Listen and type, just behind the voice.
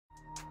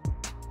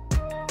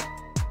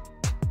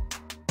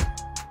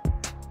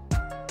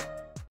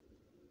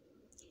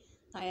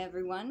Hi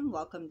everyone,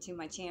 welcome to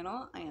my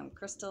channel. I am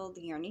Crystal,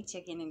 the Yarny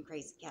Chicken and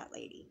Crazy Cat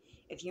Lady.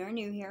 If you're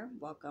new here,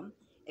 welcome.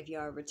 If you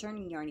are a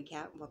returning Yarny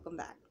Cat, welcome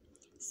back.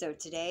 So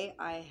today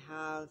I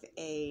have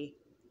a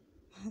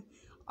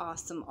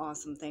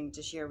awesome thing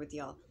to share with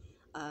y'all.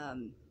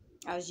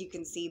 As you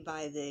can see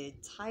by the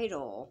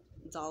title,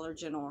 Dollar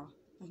General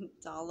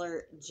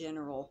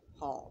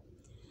haul.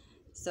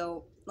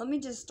 So let me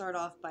just start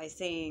off by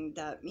saying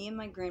that me and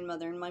my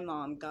grandmother and my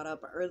mom got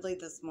up early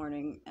this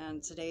morning,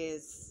 and today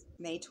is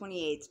May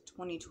 28th,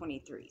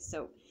 2023.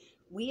 So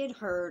we had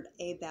heard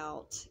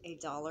about a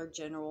Dollar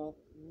General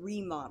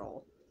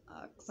remodel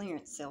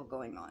clearance sale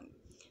going on.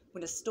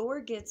 When a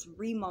store gets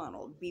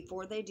remodeled,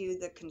 before they do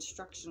the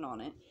construction on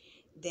it,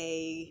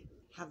 they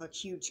have a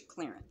huge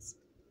clearance.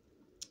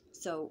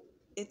 So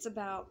it's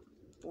about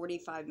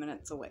 45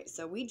 minutes away.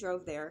 So we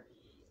drove there.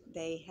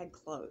 They had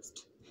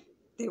closed.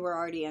 They were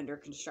already under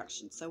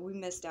construction, so we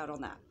missed out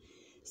on that.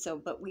 So,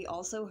 but we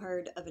also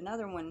heard of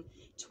another one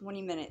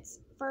 20 minutes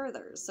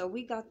further. So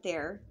we got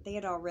there, they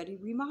had already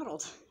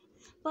remodeled.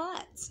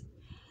 But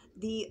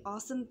the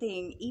awesome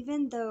thing,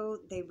 even though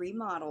they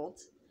remodeled,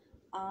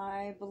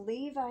 I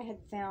believe I had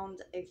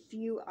found a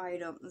few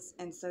items,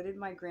 and so did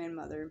my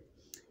grandmother,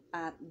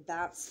 at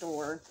that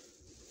store.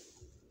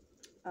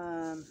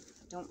 I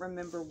don't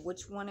remember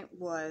which one it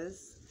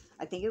was.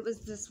 I think it was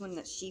this one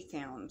that she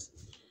found.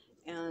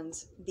 And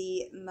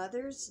the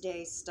Mother's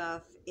Day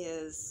stuff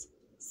is,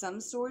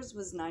 some stores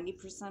was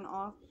 90%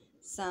 off,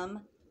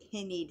 some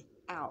pennied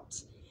out.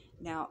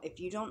 Now, if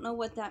you don't know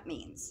what that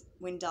means,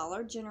 when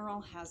Dollar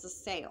General has a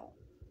sale,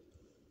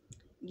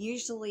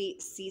 usually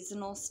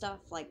seasonal stuff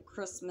like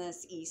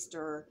Christmas,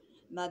 Easter,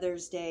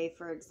 Mother's Day,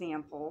 for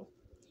example,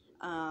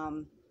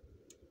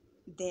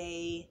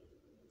 they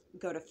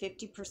go to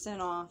 50%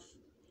 off,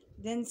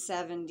 then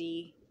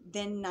 70%,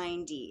 then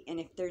 90%, and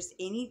if there's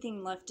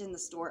anything left in the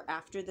store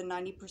after the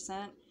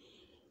 90%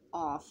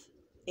 off,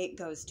 it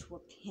goes to a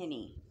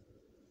penny.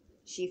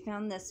 She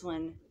found this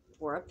one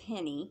for a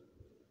penny.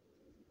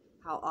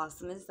 How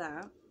awesome is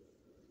that?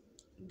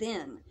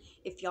 Then,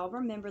 if y'all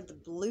remember the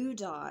blue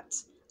dot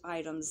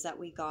items that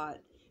we got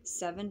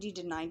 70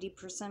 to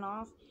 90%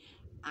 off,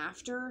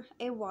 after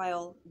a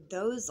while,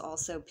 those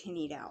also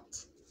pennied out.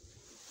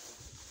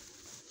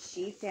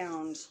 She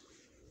found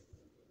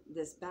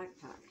this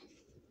backpack.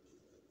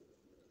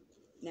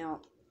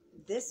 Now,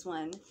 this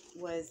one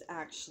was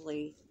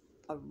actually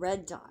a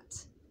red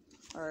dot.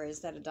 Or is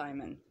that a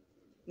diamond?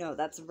 No,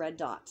 that's a red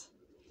dot.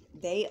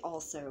 They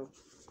also,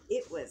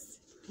 it was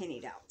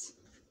pennied out.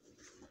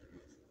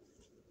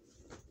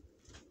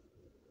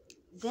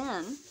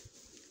 Then,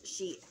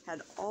 she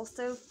had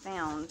also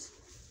found,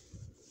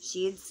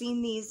 she had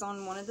seen these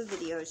on one of the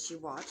videos she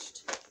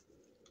watched,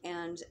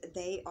 and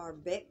they are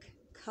Bic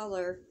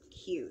color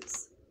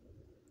cues.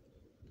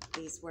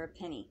 These were a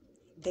penny.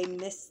 They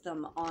missed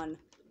them on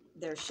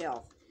their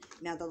shelf.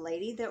 Now, the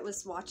lady that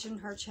was watching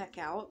her check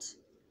out,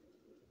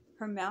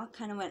 her mouth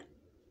kind of went,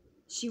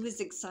 she was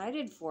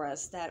excited for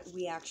us that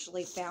we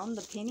actually found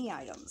the penny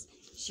items.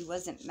 She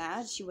wasn't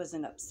mad, she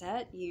wasn't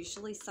upset.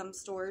 Usually some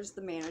stores,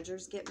 the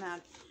managers get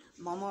mad.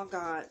 Mama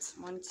got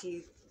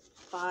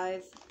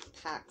 5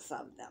 packs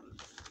of them.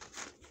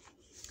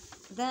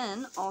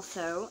 Then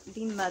also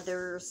the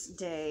Mother's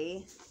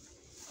Day.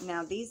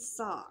 Now, these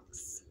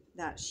socks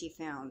that she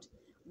found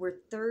were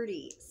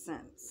 30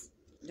 cents.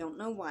 Don't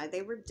know why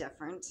they were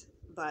different,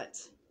 but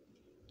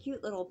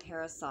cute little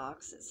pair of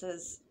socks. It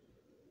says,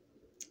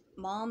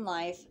 Mom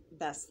Life,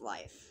 Best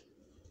Life.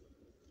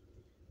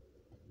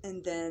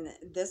 And then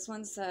this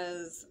one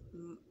says,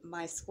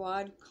 My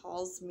Squad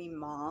Calls Me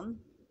Mom.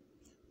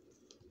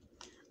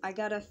 I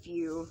got a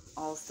few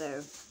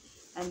also.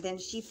 And then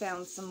she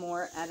found some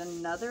more at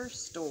another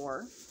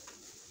store.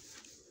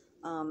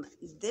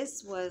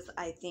 This was,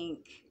 I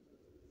think,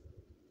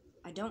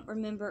 I don't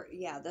remember.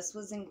 Yeah, this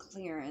was in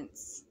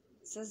clearance.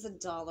 It says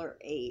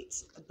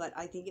 $1.08, but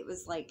I think it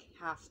was like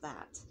half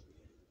that.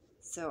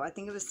 So I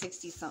think it was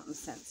 60-something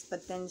cents.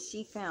 But then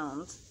she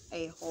found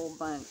a whole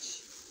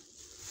bunch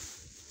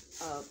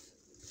of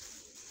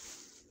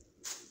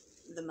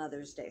the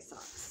Mother's Day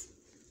socks.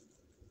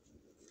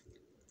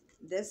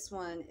 This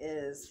one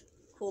is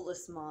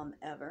Coolest Mom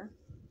Ever.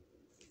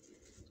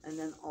 And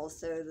then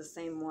also the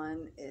same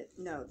one,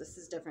 no, this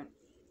is different.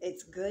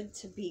 It's Good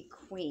to Be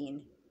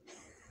Queen.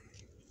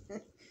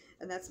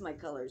 And that's my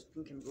colors,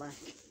 pink and black.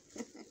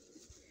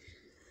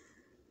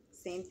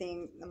 Same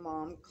thing, the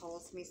mom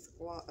calls me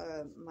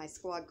my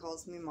squad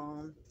calls me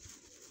Mom.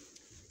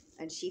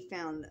 And she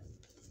found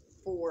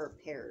 4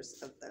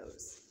 pairs of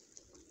those.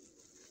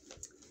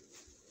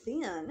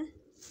 Then,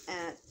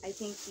 at I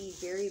think the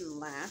very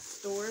last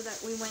store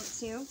that we went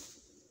to,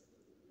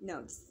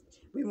 no,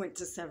 we went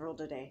to several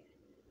today.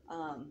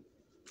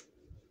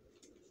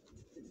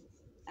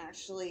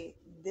 Actually,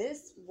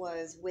 this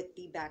was with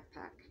the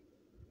backpack.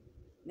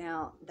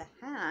 Now, the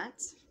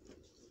hat,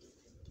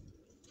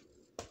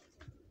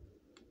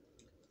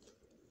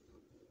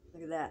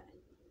 look at that,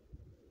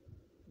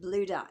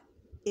 blue dot.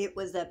 It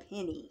was a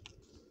penny.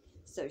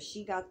 So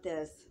she got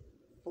this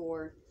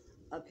for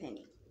a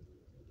penny.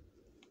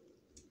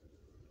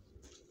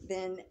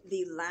 Then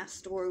the last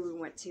store we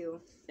went to,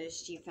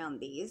 she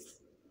found these.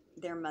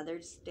 They're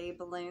Mother's Day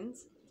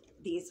balloons.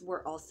 These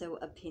were also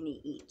a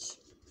penny each.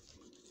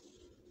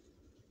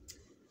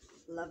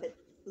 Love it,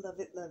 love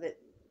it, love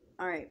it.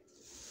 All right.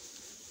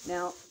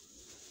 Now,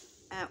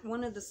 at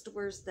one of the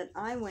stores that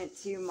I went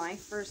to, my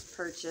first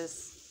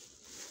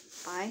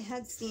purchase, I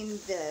had seen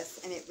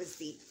this, and it was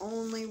the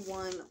only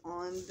one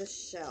on the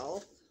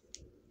shelf.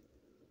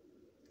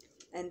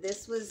 And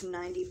this was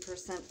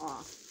 90%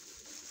 off.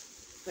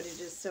 But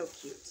it is so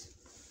cute.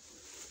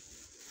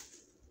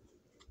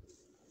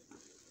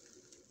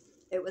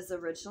 It was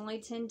originally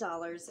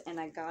 $10, and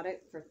I got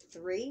it for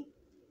 $3.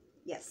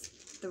 Yes,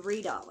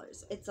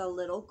 $3. It's a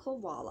little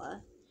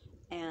koala,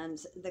 and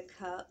the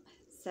cup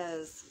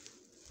says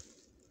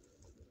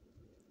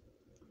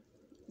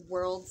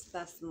World's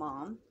Best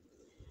Mom.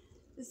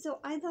 So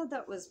I thought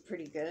that was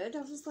pretty good.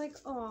 I was like,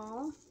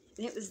 aw.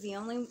 And it was the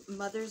only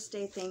Mother's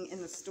Day thing in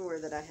the store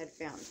that I had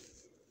found.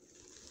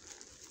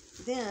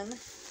 Then,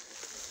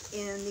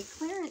 in the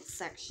clearance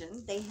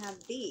section, they had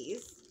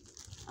these,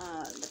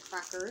 the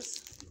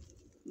crackers,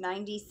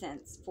 90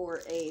 cents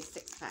for a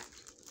 6-pack.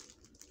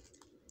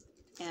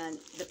 And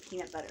the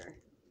peanut butter,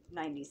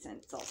 90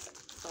 cents also.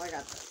 So I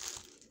got those.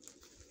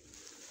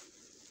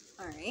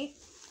 Alright.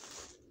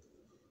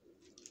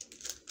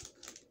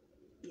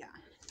 Yeah.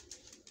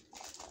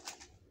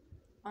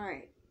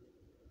 Alright.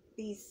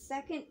 The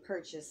second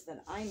purchase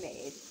that I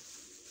made,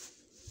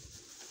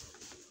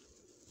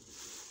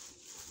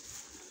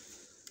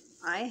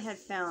 I had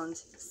found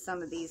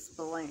some of these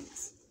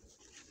balloons,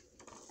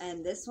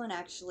 and this one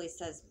actually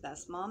says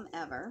Best Mom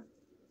Ever.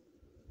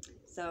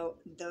 So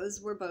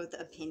those were both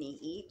a penny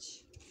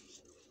each.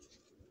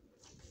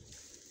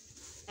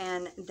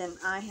 And then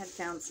I had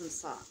found some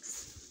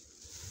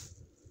socks.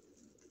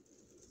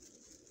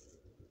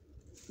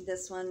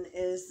 This one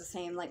is the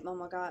same like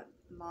Mama got,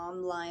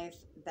 Mom Life,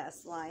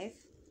 Best Life.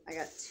 I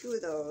got 2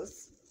 of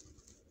those.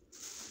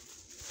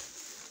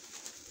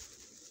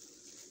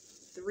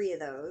 3 of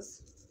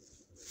those.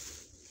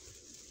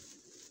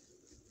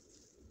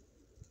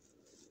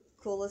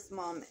 Coolest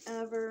Mom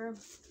Ever.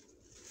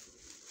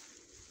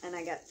 And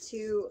I got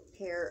 2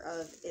 pair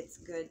of It's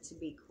Good to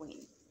Be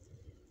Queen.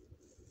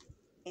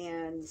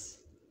 And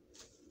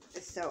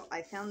so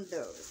I found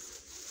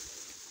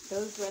those.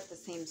 Those were at the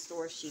same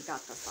store she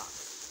got the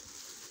socks.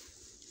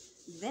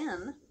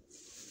 Then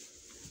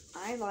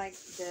I like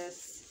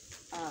this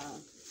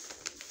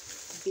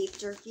beef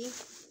jerky.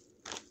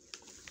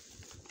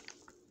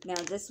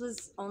 Now this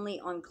was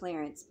only on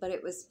clearance, but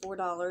it was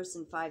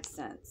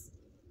 $4.05.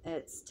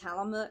 It's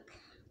Tillamook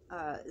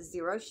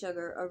Zero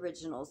Sugar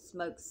Original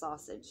Smoked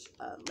Sausage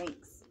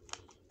links,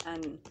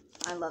 and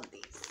I love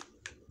these.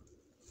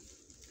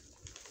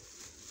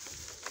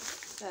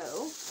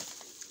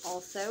 So,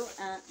 also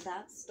at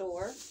that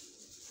store,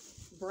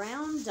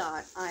 brown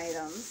dot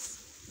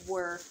items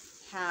were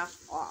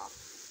half off.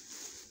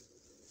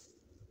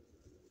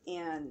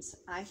 And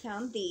I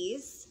found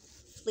these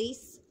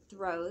fleece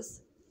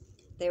throws.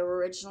 They were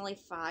originally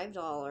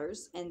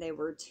 $5 and they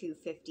were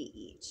 $2.50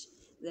 each.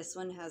 This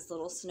one has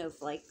little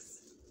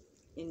snowflakes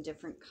in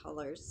different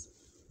colors.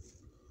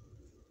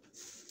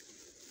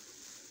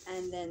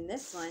 And then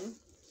this one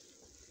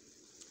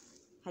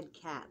had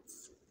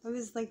cats. I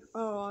was like,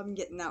 oh, I'm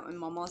getting that one.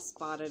 Mama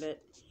spotted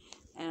it.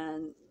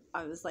 And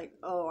I was like,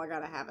 oh, I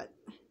gotta have it.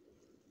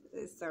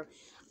 So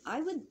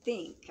I would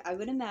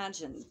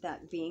imagine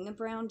that being a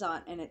brown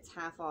dot and it's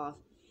half off,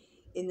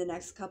 in the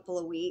next couple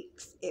of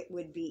weeks, it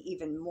would be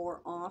even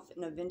more off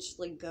and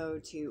eventually go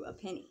to a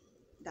penny.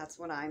 That's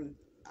what I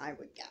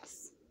would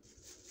guess.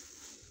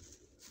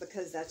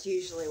 Because that's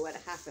usually what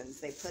happens.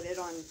 They put it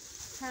on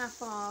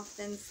half off,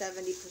 then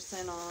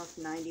 70% off,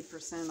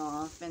 90%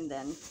 off, and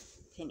then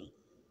penny.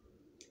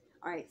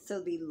 Alright, so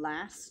the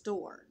last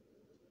store.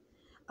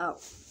 Oh,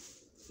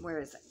 where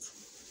is it?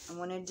 I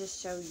wanted to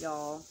show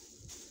y'all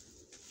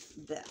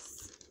this.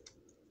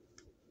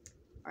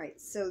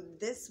 Alright, so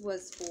this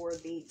was for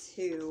the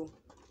 2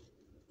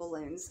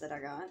 balloons that I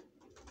got.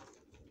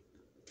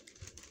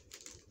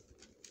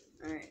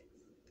 Alright,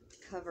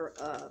 cover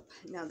up.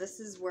 Now this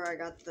is where I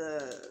got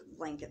the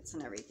blankets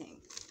and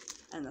everything,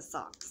 and the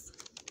socks.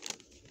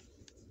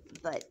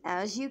 But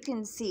as you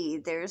can see,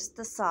 there's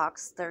the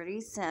socks, 30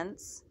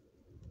 cents.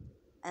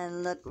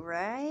 And look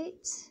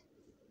right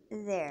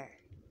there,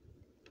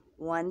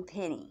 1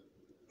 penny.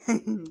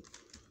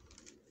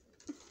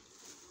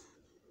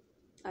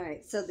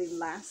 Alright, so the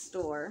last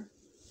store.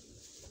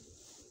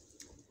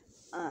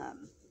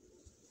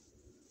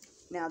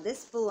 Now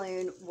this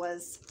balloon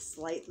was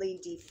slightly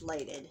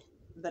deflated,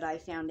 but I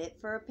found it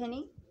for a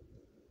penny.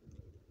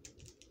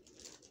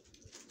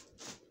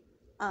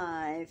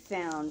 I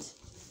found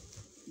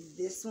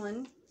this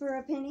one for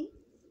a penny.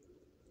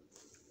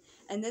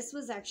 And this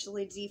was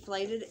actually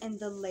deflated, and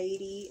the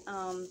lady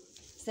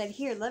said,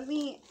 here, let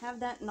me have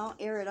that and I'll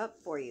air it up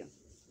for you.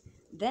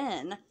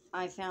 Then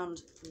I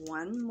found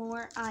one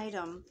more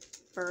item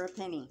for a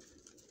penny.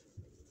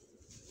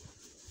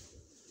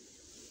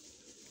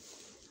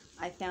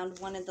 I found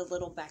one of the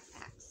little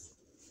backpacks.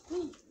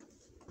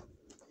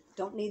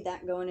 Don't need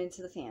that going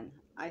into the fan.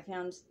 I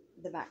found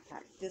the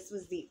backpack. This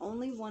was the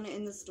only one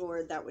in the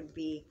store that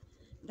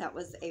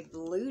was a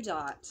blue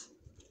dot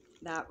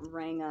that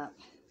rang up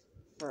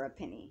for a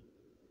penny.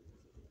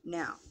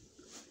 Now,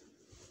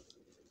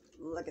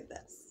 look at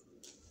this.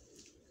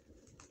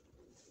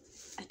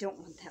 I don't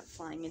want that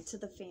flying into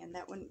the fan.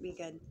 That wouldn't be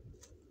good.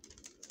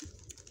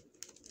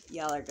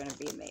 Y'all are gonna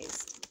be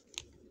amazed.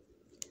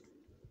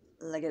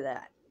 Look at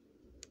that.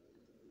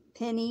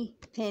 Penny,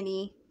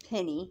 penny,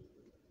 penny.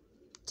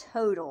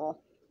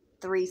 Total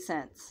 3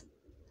 cents.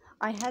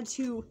 I had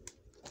to,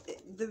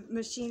 the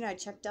machine I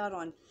checked out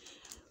on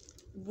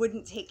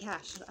wouldn't take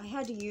cash. I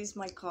had to use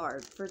my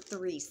card for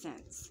 3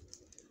 cents.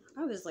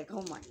 I was like,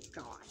 oh my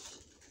gosh.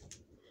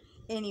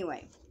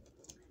 Anyway,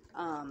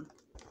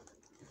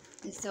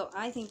 so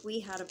I think we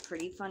had a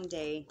pretty fun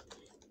day.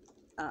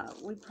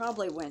 We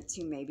probably went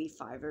to maybe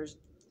 $5 or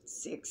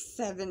 $6,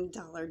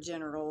 $7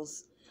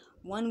 Generals.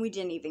 One we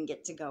didn't even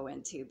get to go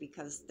into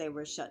because they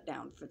were shut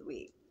down for the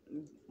week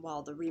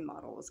while the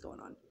remodel was going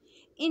on.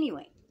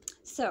 Anyway,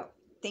 so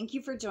thank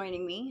you for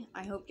joining me.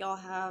 I hope y'all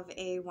have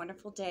a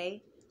wonderful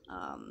day.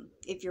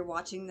 If you're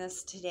watching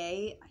this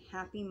today,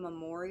 happy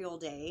Memorial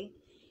Day.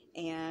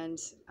 And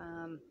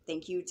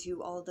thank you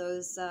to all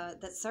those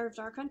that served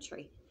our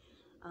country.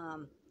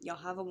 Y'all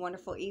have a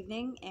wonderful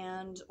evening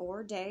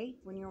or day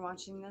when you're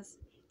watching this.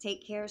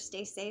 Take care,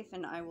 stay safe,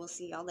 and I will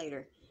see y'all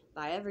later.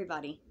 Bye,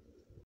 everybody.